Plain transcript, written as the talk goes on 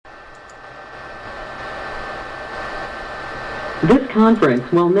This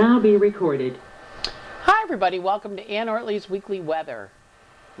conference will now be recorded. Hi everybody, welcome to Ann Ortelee's Weekly Weather.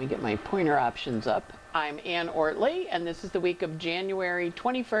 Let me get my pointer options up. I'm Ann Ortelee, and this is the week of January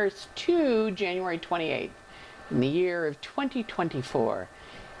 21st to January 28th in the year of 2024.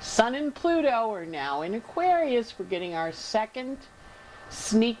 Sun and Pluto are now in Aquarius. We're getting our second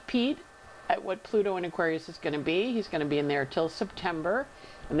sneak peek at what Pluto in Aquarius is going to be. He's going to be in there till September,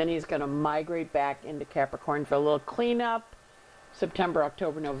 and then he's going to migrate back into Capricorn for a little cleanup. September,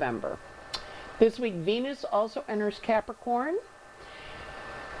 October, November. This week, Venus also enters Capricorn.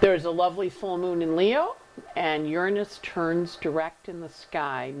 There's a lovely full moon in Leo, and Uranus turns direct in the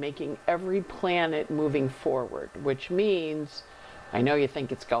sky, making every planet moving forward, which means, I know you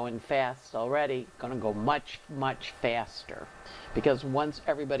think it's going fast already, going to go much, much faster. Because once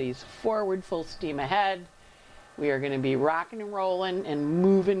everybody's forward, full steam ahead, we are going to be rocking and rolling and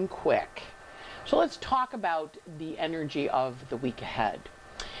moving quick. So let's talk about the energy of the week ahead.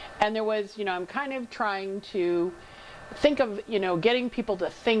 And there was, I'm kind of trying to think of, getting people to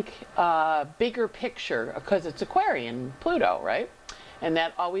think bigger picture, because it's Aquarian, Pluto, right? And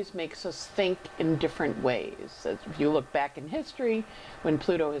that always makes us think in different ways. If you look back in history, when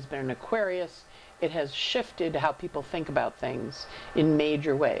Pluto has been in Aquarius, it has shifted how people think about things in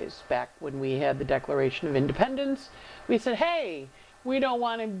major ways. Back when we had the Declaration of Independence, we said, hey, we don't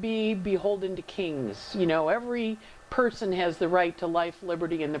want to be beholden to kings. Every person has the right to life,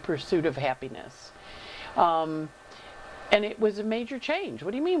 liberty, and the pursuit of happiness. And it was a major change. What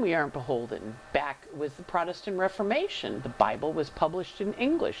do you mean we aren't beholden? Back was the Protestant Reformation. The Bible was published in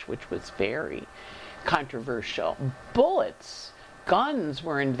English, which was very controversial. Bullets, guns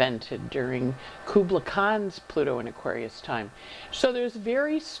were invented during Kublai Khan's Pluto and Aquarius time. So there's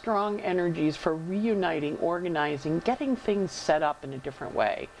very strong energies for reuniting, organizing, getting things set up in a different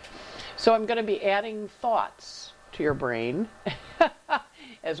way. So I'm going to be adding thoughts to your brain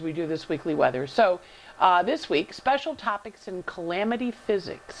as we do this weekly weather. So this week, special topics in calamity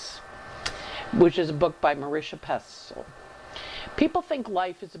physics, which is a book by Marisha Pestle. People think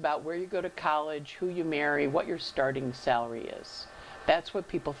life is about where you go to college, who you marry, what your starting salary is. That's what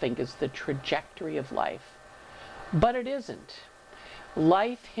people think is the trajectory of life. But it isn't.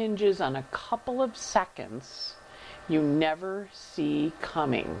 Life hinges on a couple of seconds you never see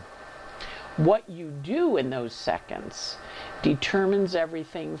coming. What you do in those seconds determines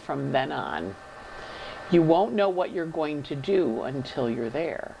everything from then on. You won't know what you're going to do until you're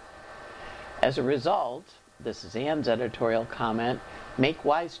there. As a result, this is Ann's editorial comment, make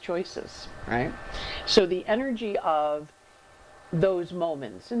wise choices, right? So the energy of those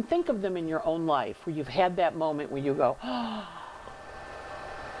moments, and think of them in your own life where you've had that moment where you go, oh,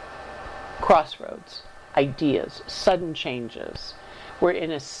 crossroads, ideas, sudden changes, where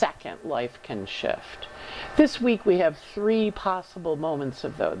in a second life can shift. This week we have 3 possible moments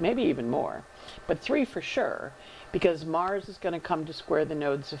of those, maybe even more, but 3 for sure, because Mars is going to come to square the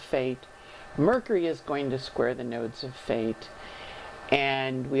nodes of fate, Mercury is going to square the nodes of fate,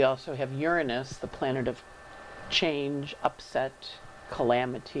 and we also have Uranus, the planet of change, upset,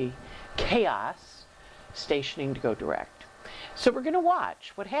 calamity, chaos, stationing to go direct. So we're going to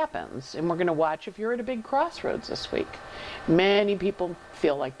watch what happens, and we're going to watch if you're at a big crossroads this week. Many people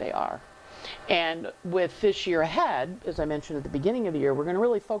feel like they are. And with this year ahead, as I mentioned at the beginning of the year, we're going to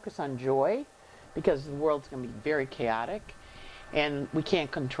really focus on joy, because the world's going to be very chaotic, and we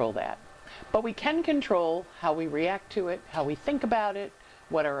can't control that. But we can control how we react to it, how we think about it,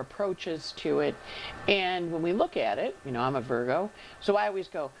 what our approach is to it. And when we look at it, I'm a Virgo, so I always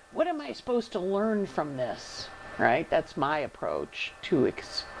go, what am I supposed to learn from this? Right? That's my approach to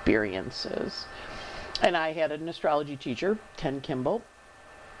experiences. And I had an astrology teacher, Ken Kimball,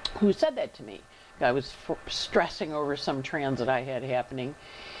 who said that to me. I was stressing over some transit I had happening.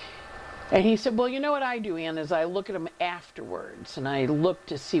 And he said, well, you know what I do, Ann, is I look at them afterwards, and I look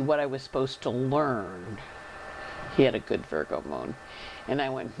to see what I was supposed to learn. He had a good Virgo moon. And I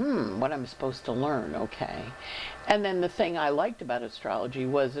went, what am I supposed to learn? Okay. And then the thing I liked about astrology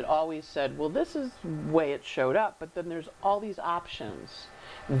was it always said, well, this is the way it showed up, but then there's all these options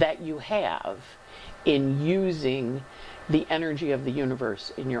that you have in using the energy of the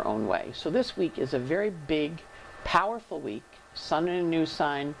universe in your own way. So this week is a very big, powerful week. Sun in a new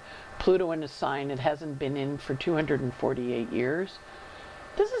sign, Pluto in a sign it hasn't been in for 248 years.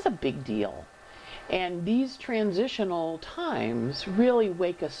 This is a big deal. And these transitional times really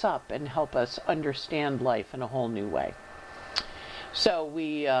wake us up and help us understand life in a whole new way. So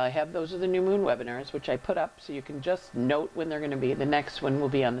we have those are the new moon webinars, which I put up so you can just note when they're going to be. The next one will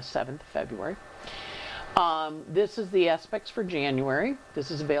be on the 7th of February. This is the aspects for January.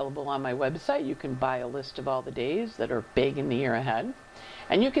 This is available on my website. You can buy a list of all the days that are big in the year ahead.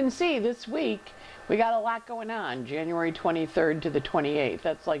 And you can see this week we got a lot going on, January 23rd to the 28th.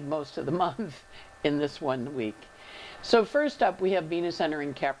 That's like most of the month in this one week. So first up, we have Venus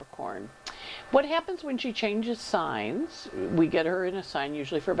entering Capricorn. What happens when she changes signs? We get her in a sign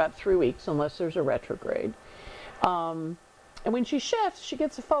usually for about 3 weeks, unless there's a retrograde. And when she shifts, she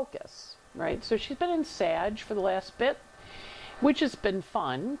gets a focus, right? So she's been in Sag for the last bit, which has been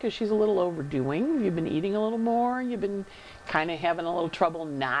fun because she's a little overdoing. You've been eating a little more. You've been kind of having a little trouble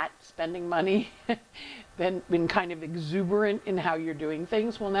not spending money. been kind of exuberant in how you're doing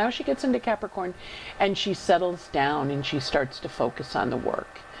things. Well, now she gets into Capricorn and she settles down and she starts to focus on the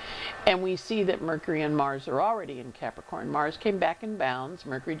work. And we see that Mercury and Mars are already in Capricorn. Mars came back in bounds.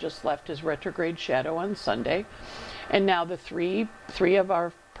 Mercury just left his retrograde shadow on Sunday. And now the three of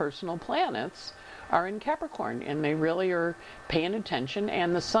our personal planets are in Capricorn, and they really are paying attention.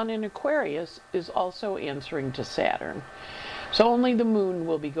 And the Sun in Aquarius is also answering to Saturn. So only the moon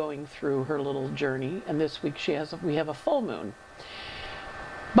will be going through her little journey, and this week we have a full moon.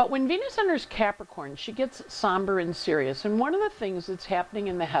 But when Venus enters Capricorn, she gets somber and serious. And one of the things that's happening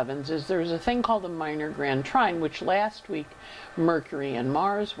in the heavens is there's a thing called a minor grand trine, which last week Mercury and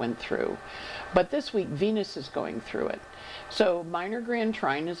Mars went through. But this week Venus is going through it. So minor grand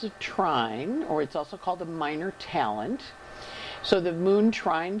trine is a trine, or it's also called a minor talent. So the moon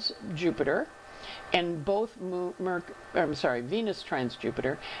trines Jupiter, and both Venus trines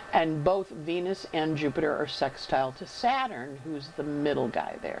Jupiter, and both Venus and Jupiter are sextile to Saturn, who's the middle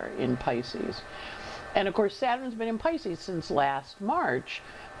guy there in Pisces. And of course, Saturn's been in Pisces since last March,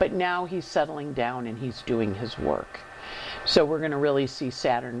 but now he's settling down and he's doing his work. So we're going to really see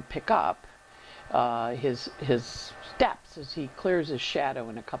Saturn pick up his steps as he clears his shadow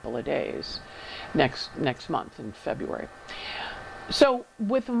in a couple of days, next month in February. So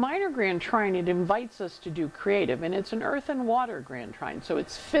with a minor grand trine, it invites us to do creative, and it's an earth and water grand trine, so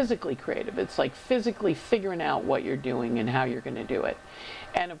it's physically creative. It's like physically figuring out what you're doing and how you're going to do it.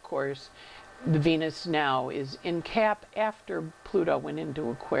 And of course, the Venus now is in Cap after Pluto went into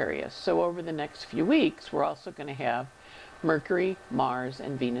Aquarius. So over the next few weeks, we're also going to have Mercury, Mars,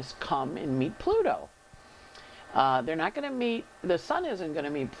 and Venus come and meet Pluto. They're not going to meet, the Sun isn't going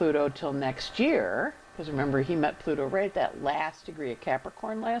to meet Pluto till next year, because remember, he met Pluto right at that last degree of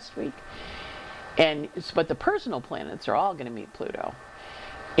Capricorn last week. But the personal planets are all going to meet Pluto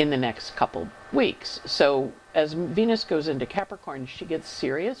in the next couple weeks. So as Venus goes into Capricorn, she gets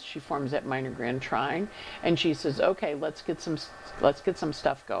serious. She forms that minor grand trine, and she says, okay, let's get some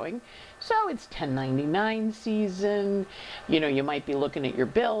stuff going. So it's 1099 season. You know, you might be looking at your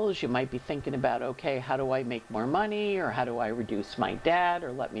bills. You might be thinking about, okay, how do I make more money, or how do I reduce my debt,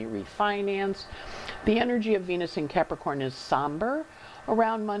 or let me refinance. The energy of Venus in Capricorn is somber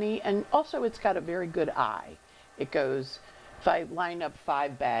around money, and also it's got a very good eye. It goes, if I line up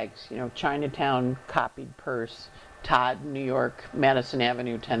 5 bags, you know, Chinatown copied purse, Todd, New York, Madison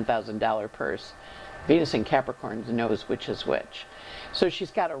Avenue, $10,000 purse. Venus in Capricorn knows which is which. So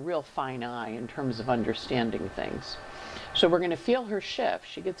she's got a real fine eye in terms of understanding things. So we're going to feel her shift.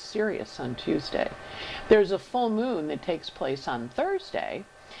 She gets serious on Tuesday. There's a full moon that takes place on Thursday,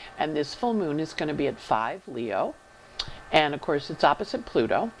 and this full moon is going to be at 5 Leo. And of course, it's opposite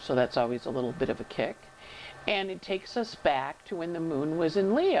Pluto, so that's always a little bit of a kick. And it takes us back to when the moon was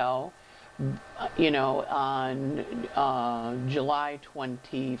in Leo, you know, on July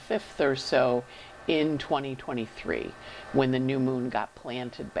 25th or so in 2023, when the new moon got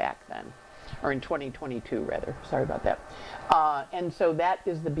planted back then, or in 2022 rather, sorry about that. And so that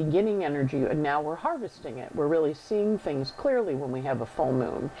is the beginning energy, and now we're harvesting it. We're really seeing things clearly when we have a full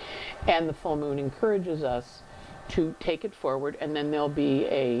moon, and the full moon encourages us to take it forward, and then there'll be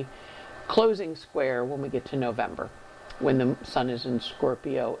a closing square when we get to November, when the sun is in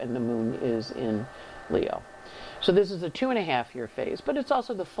Scorpio and the moon is in Leo. So this is a 2.5-year phase, but it's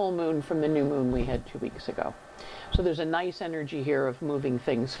also the full moon from the new moon we had 2 weeks ago. So there's a nice energy here of moving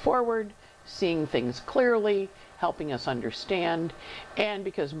things forward, seeing things clearly, helping us understand, and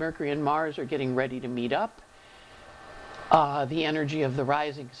because Mercury and Mars are getting ready to meet up, the energy of the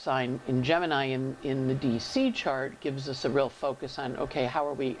rising sign in Gemini in the DC chart gives us a real focus on, okay, how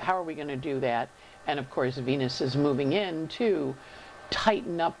are we going to do that? And of course, Venus is moving in to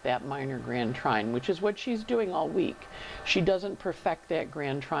tighten up that minor grand trine, which is what she's doing all week. She doesn't perfect that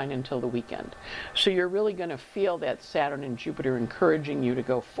grand trine until the weekend. So you're really going to feel that Saturn and Jupiter encouraging you to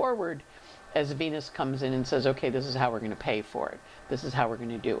go forward as Venus comes in and says, okay, this is how we're going to pay for it. This is how we're going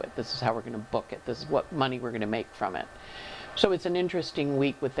to do it. This is how we're going to book it. This is what money we're going to make from it. So it's an interesting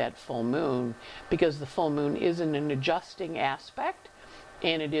week with that full moon, because the full moon is in an adjusting aspect,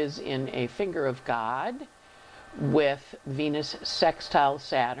 and it is in a finger of God with Venus sextile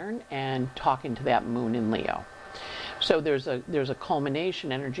Saturn and talking to that moon in Leo. So there's a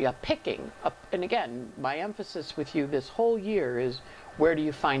culmination energy, a picking up. And again, my emphasis with you this whole year is, where do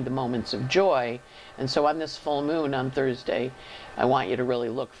you find the moments of joy? And so on this full moon on Thursday, I want you to really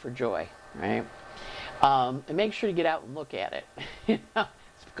look for joy, right? And make sure you get out and look at it.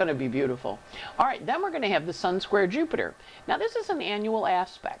 It's going to be beautiful. All right, then we're going to have the Sun square Jupiter. Now this is an annual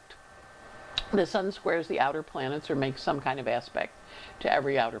aspect. The Sun squares the outer planets, or makes some kind of aspect to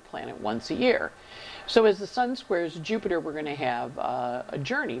every outer planet once a year. So as the Sun squares Jupiter, we're going to have a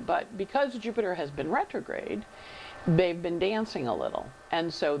journey. But because Jupiter has been retrograde, they've been dancing a little.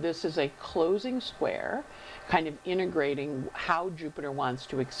 And so this is a closing square, kind of integrating how Jupiter wants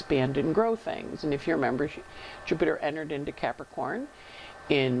to expand and grow things. And if you remember, Jupiter entered into Capricorn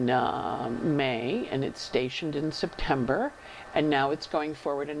in May, and it's stationed in September, and now it's going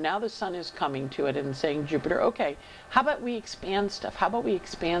forward, and now the Sun is coming to it and saying, Jupiter, okay, how about we expand stuff? How about we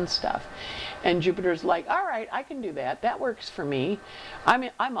expand stuff? And Jupiter's like, all right, I can do that. That works for me.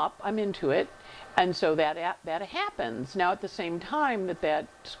 I'm up. I'm into it. And so that happens. Now, at the same time that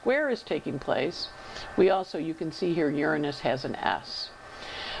square is taking place, we also, you can see here, Uranus has an S.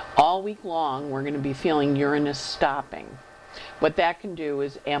 All week long, we're going to be feeling Uranus stopping. What that can do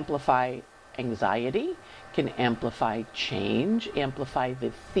is amplify anxiety, can amplify change, amplify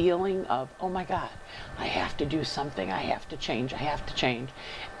the feeling of, oh my God, I have to do something, I have to change,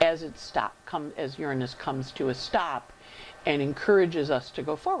 as as Uranus comes to a stop and encourages us to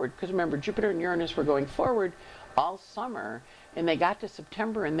go forward. Because remember, Jupiter and Uranus were going forward all summer, and they got to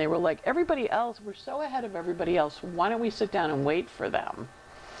September and they were like, everybody else, we're so ahead of everybody else, why don't we sit down and wait for them?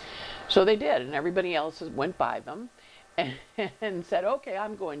 So they did, and everybody else went by them and said, okay,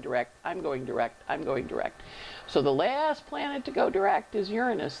 I'm going direct. So the last planet to go direct is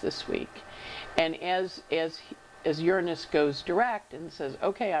Uranus this week. And as Uranus goes direct and says,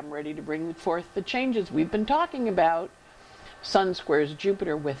 okay, I'm ready to bring forth the changes we've been talking about, Sun squares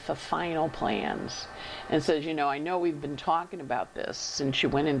Jupiter with the final plans and says, I know we've been talking about this since you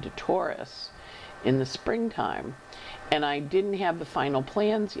went into Taurus in the springtime, and I didn't have the final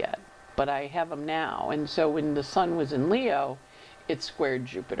plans yet, but I have them now. And so when the Sun was in Leo, it squared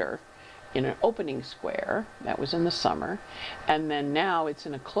Jupiter in an opening square. That was in the summer. And then now it's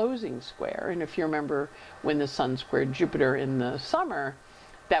in a closing square. And if you remember, when the Sun squared Jupiter in the summer,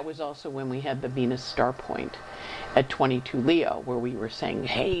 that was also when we had the Venus star point at 22 Leo, where we were saying,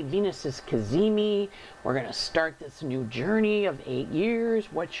 hey, Venus is Cazimi. We're going to start this new journey of 8 years.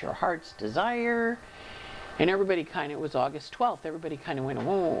 What's your heart's desire? And everybody kind of, it was August 12th, everybody kind of went,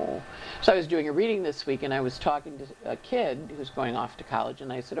 oh. So I was doing a reading this week, and I was talking to a kid who's going off to college,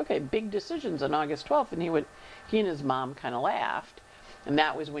 and I said, okay, big decisions on August 12th. And he and his mom kind of laughed. And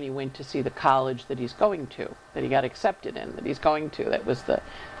that was when he went to see the college that he's going to, that he got accepted in, that he's going to. That was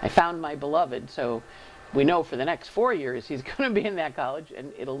I found my beloved. So we know for the next 4 years he's going to be in that college,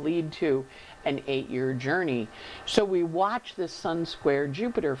 and it'll lead to an 8-year journey. So we watch this Sun square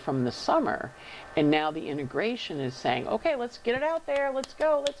Jupiter from the summer, and now the integration is saying, okay, let's get it out there, let's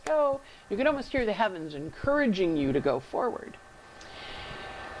go. You can almost hear the heavens encouraging you to go forward.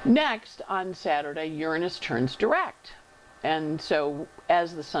 Next, on Saturday, Uranus turns direct. And so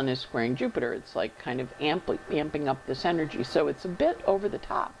as the Sun is squaring Jupiter, it's like kind of amping up this energy. So it's a bit over the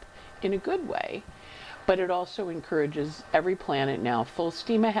top in a good way. But it also encourages every planet now full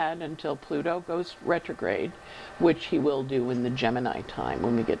steam ahead until Pluto goes retrograde, which he will do in the Gemini time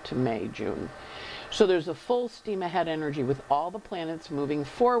when we get to May, June. So there's a full steam ahead energy with all the planets moving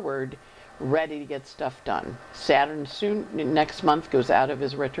forward, ready to get stuff done. Saturn soon, next month, goes out of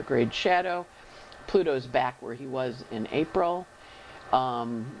his retrograde shadow. Pluto's back where he was in April.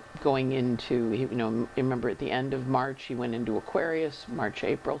 Going into, remember at the end of March, he went into Aquarius,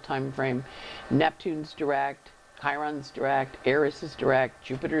 March-April time frame. Neptune's direct, Chiron's direct, Eris is direct,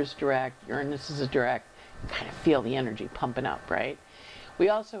 Jupiter's direct, Uranus is direct. You kind of feel the energy pumping up, right? We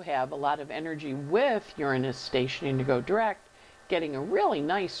also have a lot of energy with Uranus stationing to go direct, getting a really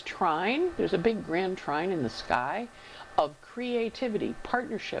nice trine. There's a big grand trine in the sky of creativity,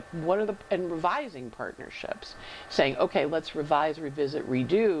 partnership, and revising partnerships, saying, okay, let's revise, revisit,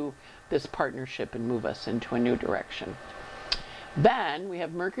 redo this partnership and move us into a new direction. Then we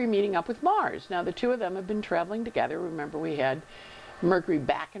have Mercury meeting up with Mars. Now the two of them have been traveling together. Remember, we had Mercury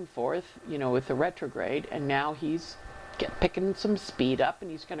back and forth, with the retrograde, and now he's picking some speed up,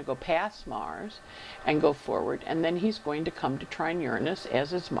 and he's going to go past Mars and go forward, and then he's going to come to trine Uranus,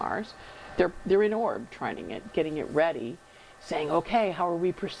 as is Mars. They're in orb trining it, getting it ready, saying, okay, how are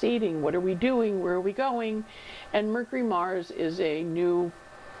we proceeding? What are we doing? Where are we going? And Mercury-Mars is a new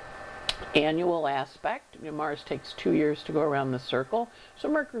annual aspect. Mars takes 2 years to go around the circle, so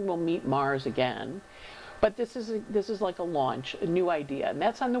Mercury will meet Mars again. But this is like a launch, a new idea, and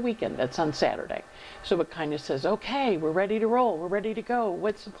that's on the weekend. That's on Saturday. So it kind of says, okay, we're ready to roll. We're ready to go.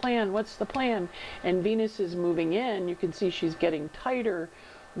 What's the plan? What's the plan? And Venus is moving in. You can see she's getting tighter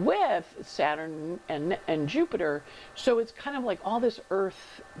with Saturn and Jupiter. So it's kind of like all this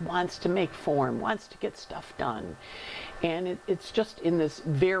Earth wants to make form, wants to get stuff done. And it's just in this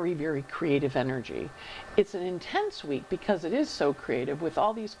very, very creative energy. It's an intense week because it is so creative with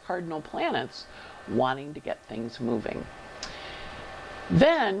all these cardinal planets wanting to get things moving.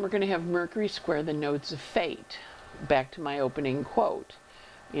 Then we're going to have Mercury square the nodes of fate. Back to my opening quote.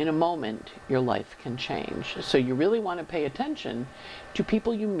 In a moment, your life can change. So you really want to pay attention to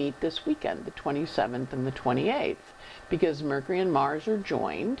people you meet this weekend, the 27th and the 28th, because Mercury and Mars are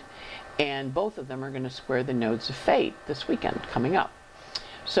joined, and both of them are going to square the nodes of fate this weekend coming up.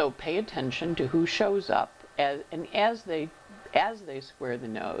 So pay attention to who shows up, and as they square the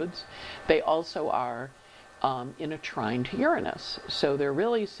nodes, they also are in a trine to Uranus. So they're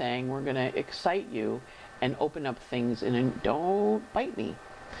really saying, we're going to excite you and open up things, and don't bite me.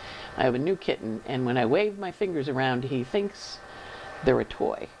 I have a new kitten, and when I wave my fingers around, he thinks they're a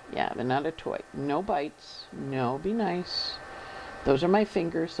toy. Yeah, they're not a toy. No bites. No, be nice. Those are my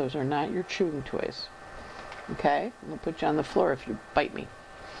fingers. Those are not your chewing toys. Okay? I'm going to put you on the floor if you bite me.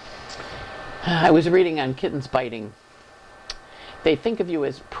 I was reading on kittens biting. They think of you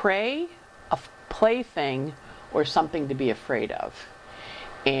as prey, a plaything, or something to be afraid of.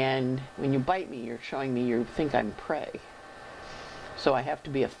 And when you bite me, you're showing me you think I'm prey. So I have to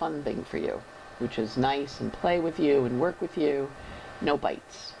be a fun thing for you, which is nice and play with you and work with you. No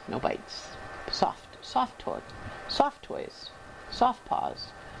bites, no bites. Soft toys, soft paws,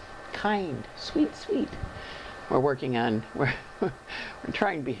 kind, sweet. We're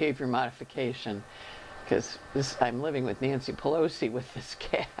trying behavior modification, because I'm living with Nancy Pelosi with this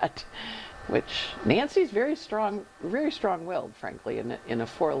cat, which Nancy's very strong-willed, frankly, in a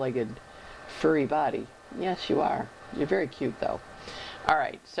four-legged, furry body. Yes, you are. You're very cute, though. All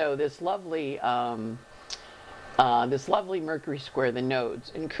right, so this lovely Mercury square the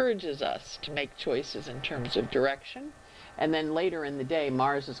nodes encourages us to make choices in terms of direction, and then later in the day,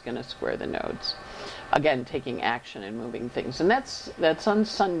 Mars is going to square the nodes. Again, taking action and moving things. And that's on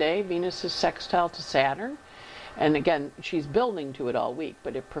Sunday. Venus is sextile to Saturn. And again, she's building to it all week,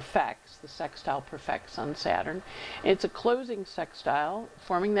 but it perfects. The sextile perfects on Saturn. It's a closing sextile,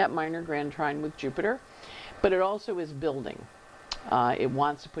 forming that minor grand trine with Jupiter, but it also is building. It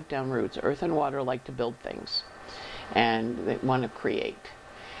wants to put down roots. Earth and water like to build things, and they want to create.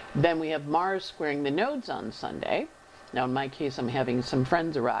 Then we have Mars squaring the nodes on Sunday. Now, in my case, I'm having some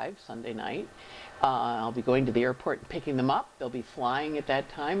friends arrive Sunday night. I'll be going to the airport and picking them up. They'll be flying at that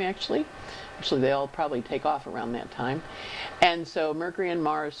time, actually. Actually, they'll probably take off around that time. And so Mercury and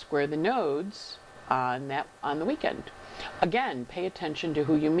Mars square the nodes on the weekend. Again, pay attention to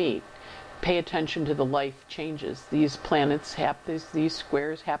who you meet. Pay attention to the life changes. These planets these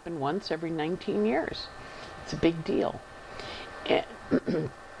squares happen once every 19 years. It's a big deal.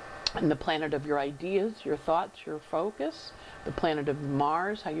 And the planet of your ideas, your thoughts, your focus, the planet of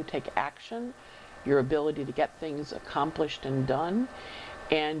Mars, how you take action, your ability to get things accomplished and done.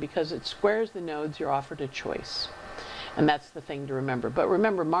 And because it squares the nodes, you're offered a choice. And that's the thing to remember. But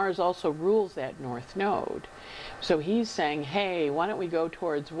remember, Mars also rules that north node. So he's saying, hey, why don't we go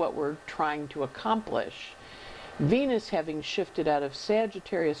towards what we're trying to accomplish? Venus, having shifted out of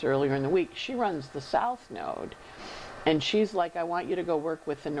Sagittarius earlier in the week, she runs the south node. And she's like, I want you to go work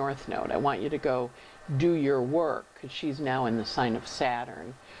with the north node. I want you to go do your work, because she's now in the sign of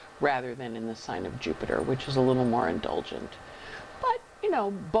Saturn rather than in the sign of Jupiter, which is a little more indulgent. But,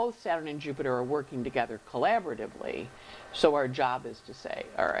 both Saturn and Jupiter are working together collaboratively. So our job is to say,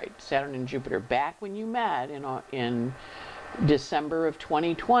 all right, Saturn and Jupiter, back when you met in December of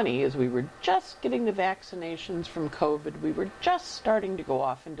 2020, as we were just getting the vaccinations from COVID, we were just starting to go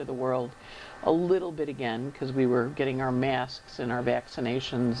off into the world a little bit again, because we were getting our masks and our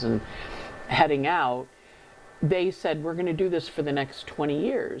vaccinations and heading out. They said, we're going to do this for the next 20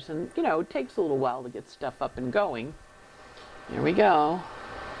 years. And, it takes a little while to get stuff up and going. Here we go.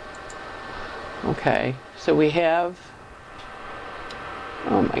 Okay, so we have,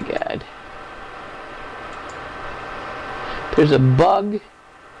 oh my God. There's a bug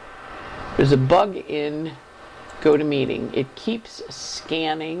in GoToMeeting. It keeps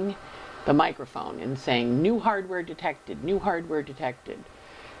scanning the microphone and saying, new hardware detected,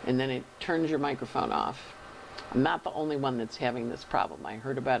 and then it turns your microphone off. I'm not the only one that's having this problem. I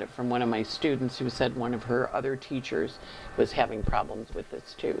heard about it from one of my students who said one of her other teachers was having problems with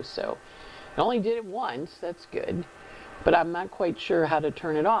this too. So I only did it once, that's good. But I'm not quite sure how to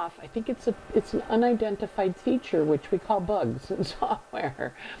turn it off. I think it's an unidentified feature, which we call bugs in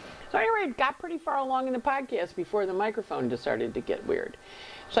software. So anyway, it got pretty far along in the podcast before the microphone just started to get weird.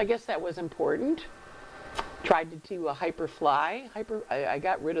 So I guess that was important. Tried to do a Hyperfly. I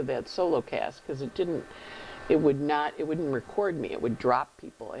got rid of that solo cast because it wouldn't record me. It would drop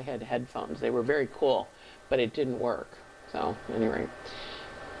people. I had headphones. They were very cool, but it didn't work. So anyway.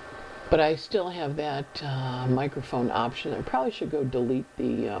 But I still have that microphone option. I probably should go delete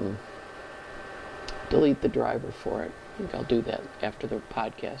the driver for it. I think I'll do that after the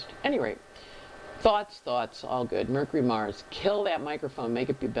podcast. Anyway, thoughts, all good. Mercury, Mars, kill that microphone, make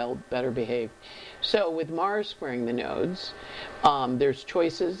it be better behaved. So with Mars squaring the nodes, there's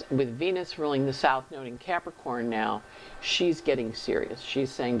choices. With Venus ruling the South Node in Capricorn now, she's getting serious. She's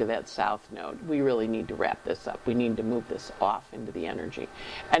saying to that South Node, we really need to wrap this up. We need to move this off into the energy.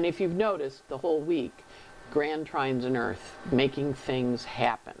 And if you've noticed, the whole week, grand trines in Earth, making things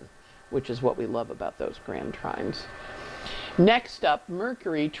happen, which is what we love about those grand trines. Next up,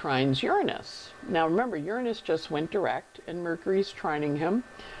 Mercury trines Uranus. Now remember, Uranus just went direct, and Mercury's trining him,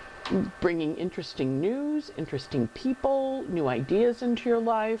 bringing interesting news, interesting people, new ideas into your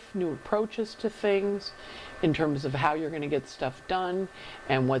life, new approaches to things in terms of how you're going to get stuff done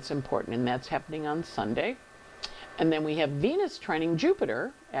and what's important. And that's happening on Sunday. And then we have Venus trining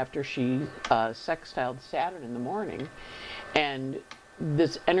Jupiter after she sextiled Saturn in the morning. And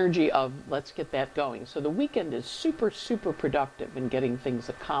this energy of let's get that going. So the weekend is super, super productive in getting things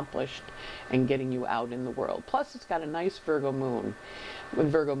accomplished and getting you out in the world. Plus it's got a nice Virgo moon.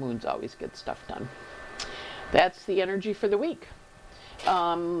 Virgo moons always get stuff done. That's the energy for the week.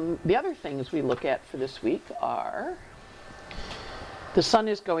 The other things we look at for this week are the sun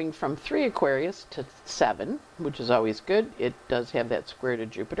is going from 3 Aquarius to 7, which is always good. It does have that square to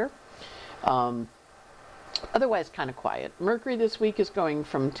Jupiter. Otherwise kind of quiet. Mercury this week is going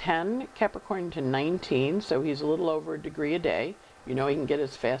from 10 Capricorn to 19, so he's a little over a degree a day. You know he can get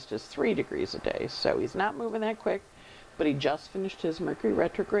as fast as 3 degrees a day, so he's not moving that quick, but he just finished his Mercury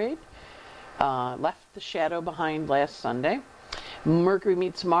retrograde, left the shadow behind last Sunday. Mercury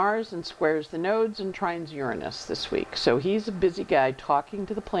meets Mars and squares the nodes and trines Uranus this week. So he's a busy guy talking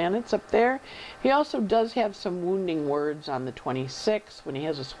to the planets up there. He also does have some wounding words on the 26th when he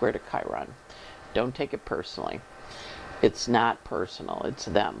has a square to Chiron. Don't take it personally. It's not personal. It's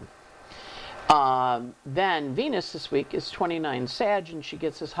them. Then Venus this week is 29 Sag, and she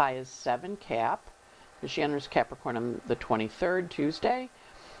gets as high as 7 Cap. She enters Capricorn on the 23rd, Tuesday.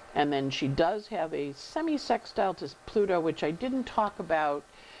 And then she does have a semi-sextile to Pluto, which I didn't talk about.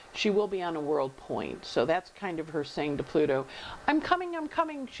 She will be on a world point. So that's kind of her saying to Pluto, I'm coming, I'm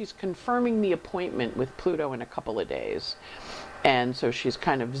coming. She's confirming the appointment with Pluto in a couple of days. And so she's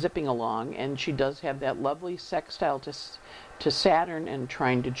kind of zipping along. And she does have that lovely sextile to Saturn and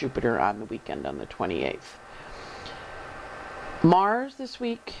trine to Jupiter on the weekend on the 28th. Mars this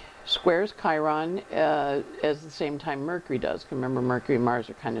week squares Chiron as the same time Mercury does. Remember, Mercury and Mars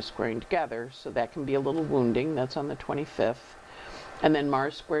are kind of squaring together, so that can be a little wounding. That's on the 25th. And then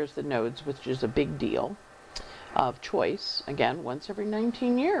Mars squares the nodes, which is a big deal of choice. Again, once every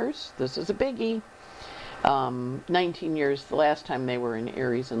 19 years. This is a biggie. 19 years, the last time they were in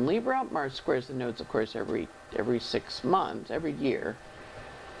Aries and Libra. Mars squares the nodes, of course, every 6 months, every year.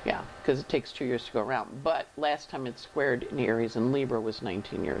 Yeah, because it takes 2 years to go around. But last time it squared in Aries and Libra was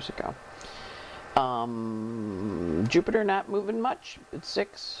 19 years ago. Jupiter not moving much at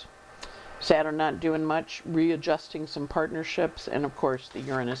 6. Saturn not doing much, readjusting some partnerships, and of course the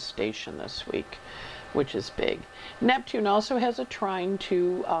Uranus station this week, which is big. Neptune also has a trine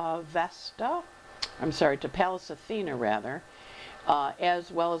to to Pallas Athena rather,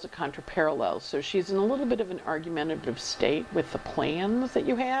 as well as a contraparallel. So she's in a little bit of an argumentative state with the plans that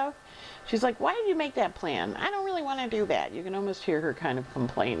you have. She's like, why did you make that plan? I don't really want to do that. You can almost hear her kind of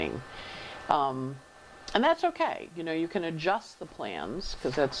complaining. And that's okay. You know, you can adjust the plans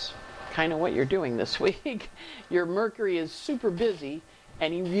because that's kind of what you're doing this week. Your Mercury is super busy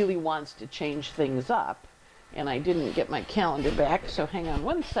and he really wants to change things up. And I didn't get my calendar back, so hang on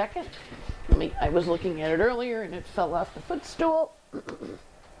one second. I was looking at it earlier and it fell off the footstool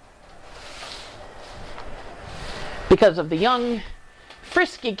because of the young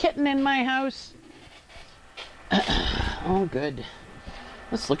frisky kitten in my house. Oh, good.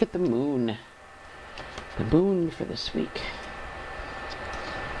 Let's look at the moon. The moon for this week.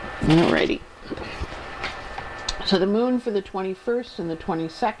 Alrighty. So the moon for the 21st and the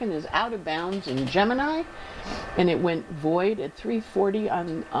 22nd is out of bounds in Gemini, and it went void at 3:40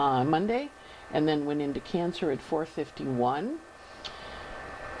 on Monday, and then went into Cancer at 4:51.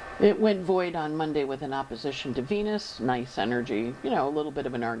 It went void on Monday with an opposition to Venus. Nice energy, a little bit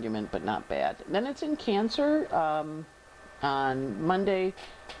of an argument, but not bad. Then it's in Cancer on Monday,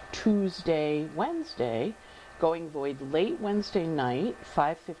 Tuesday, Wednesday, going void late Wednesday night,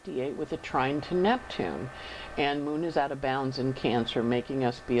 5:58, with a trine to Neptune. And Moon is out of bounds in Cancer, making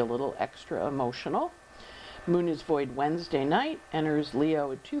us be a little extra emotional. Moon is void Wednesday night, enters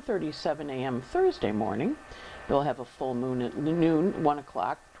Leo at 2:37 a.m. Thursday morning. We'll have a full moon at noon, 1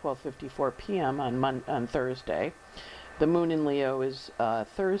 o'clock, 12:54 p.m. on Thursday. The moon in Leo is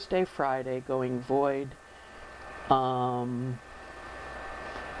Thursday, Friday, going void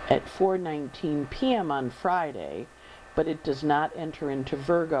at 4:19 p.m. on Friday, but it does not enter into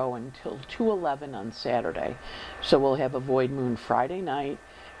Virgo until 2:11 on Saturday. So we'll have a void moon Friday night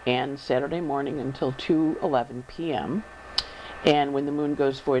and Saturday morning until 2:11 p.m. And when the moon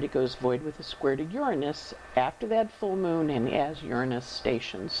goes void, it goes void with a square to Uranus after that full moon and as Uranus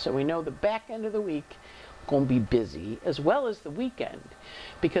stations. So we know the back end of the week going to be busy, as well as the weekend,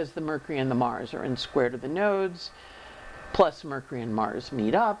 because the Mercury and the Mars are in square to the nodes, plus Mercury and Mars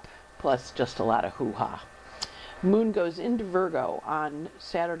meet up, plus just a lot of hoo-ha. Moon goes into Virgo on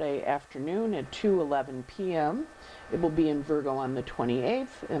Saturday afternoon at 2:11 p.m. It will be in Virgo on the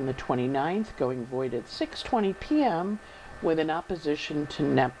 28th and the 29th, going void at 6:20 p.m. with an opposition to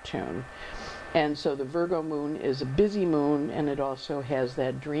Neptune. And so the Virgo moon is a busy moon, and it also has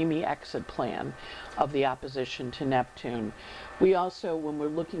that dreamy exit plan of the opposition to Neptune. We also, when we're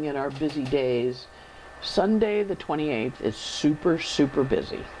looking at our busy days, Sunday the 28th is super, super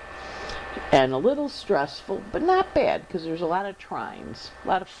busy. And a little stressful, but not bad, because there's a lot of trines, a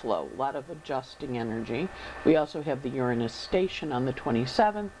lot of flow, a lot of adjusting energy. We also have the Uranus station on the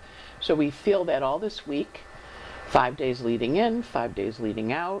 27th, so we feel that all this week. 5 days leading in, 5 days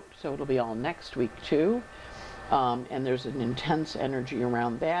leading out, so it'll be all next week too. And there's an intense energy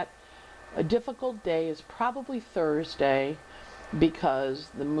around that. A difficult day is probably Thursday, because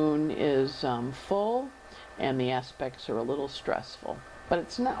the moon is full and the aspects are a little stressful. But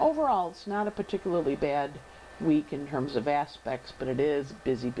it's not, overall, it's not a particularly bad week in terms of aspects, but it is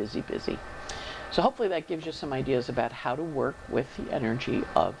busy, busy, busy. So hopefully that gives you some ideas about how to work with the energy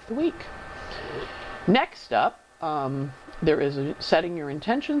of the week. Next up, there is setting your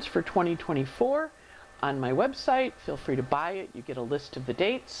intentions for 2024 on my website. Feel free to buy it. You get a list of the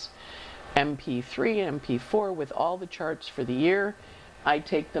dates, MP3 and MP4 with all the charts for the year. I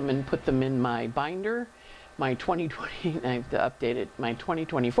take them and put them in my binder, my 2020, I have to update it, my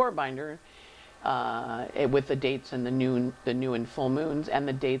 2024 binder, with the dates and the new and full moons and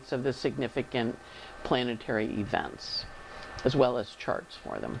the dates of the significant planetary events, as well as charts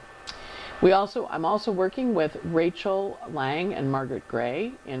for them. I'm also working with Rachel Lang and Margaret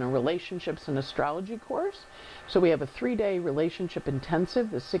Gray in a relationships and astrology course. So we have a 3-day relationship intensive,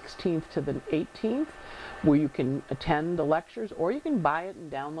 the 16th to the 18th, where you can attend the lectures, or you can buy it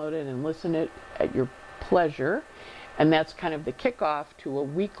and download it and listen it at your pleasure. And that's kind of the kickoff to a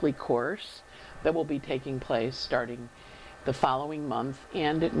weekly course that will be taking place starting the following month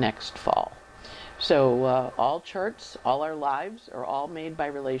and next fall. So all charts, all our lives are all made by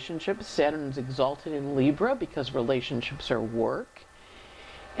relationships. Saturn's exalted in Libra because relationships are work,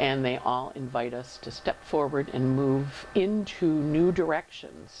 and they all invite us to step forward and move into new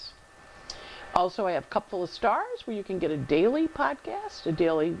directions. Also, I have Cupful of Stars, where you can get a daily podcast, a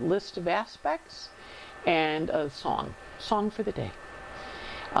daily list of aspects, and a song for the day.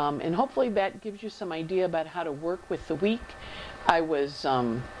 And hopefully that gives you some idea about how to work with the week. I was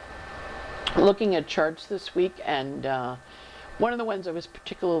looking at charts this week, and one of the ones I was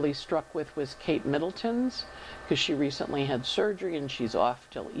particularly struck with was Kate Middleton's, because she recently had surgery and she's off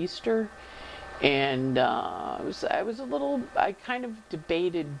till Easter. And I kind of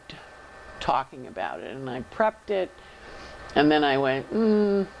debated talking about it, and I prepped it, and then I went,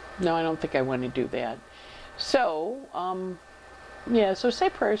 no, I don't think I want to do that. So, so say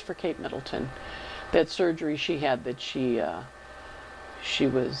prayers for Kate Middleton. That surgery she had, that she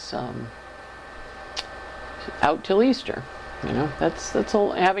was out till Easter. That's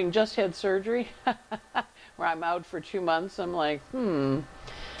all. Having just had surgery, where I'm out for 2 months, I'm like, So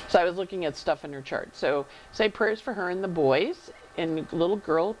I was looking at stuff in her chart. So say prayers for her and the boys, and little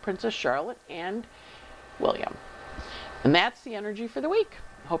girl, Princess Charlotte, and William. And that's the energy for the week.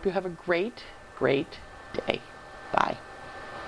 Hope you have a great, great day. Bye.